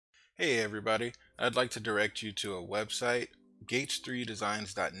Hey everybody, I'd like to direct you to a website,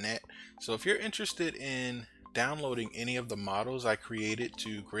 gauge3designs.net. So if you're interested in downloading any of the models I created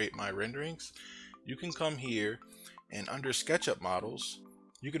to create my renderings, you can come here and under SketchUp models,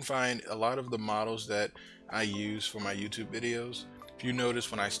 you can find a lot of the models that I use for my YouTube videos. If you notice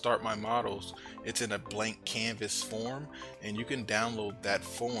when I start my models, it's in a blank canvas form, and you can download that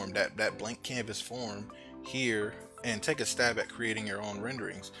form, that blank canvas form here and take a stab at creating your own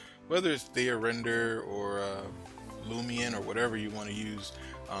renderings. Whether it's Thea Render or Lumion or whatever you want to use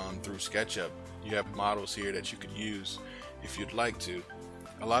through SketchUp, you have models here that you could use if you'd like to.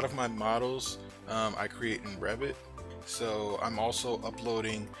 A lot of my models I create in Revit, so I'm also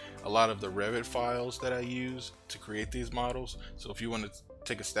uploading a lot of the Revit files that I use to create these models. So if you want to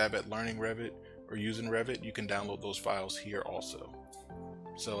take a stab at learning Revit or using Revit, you can download those files here also.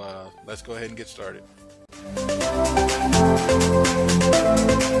 So let's go ahead and get started.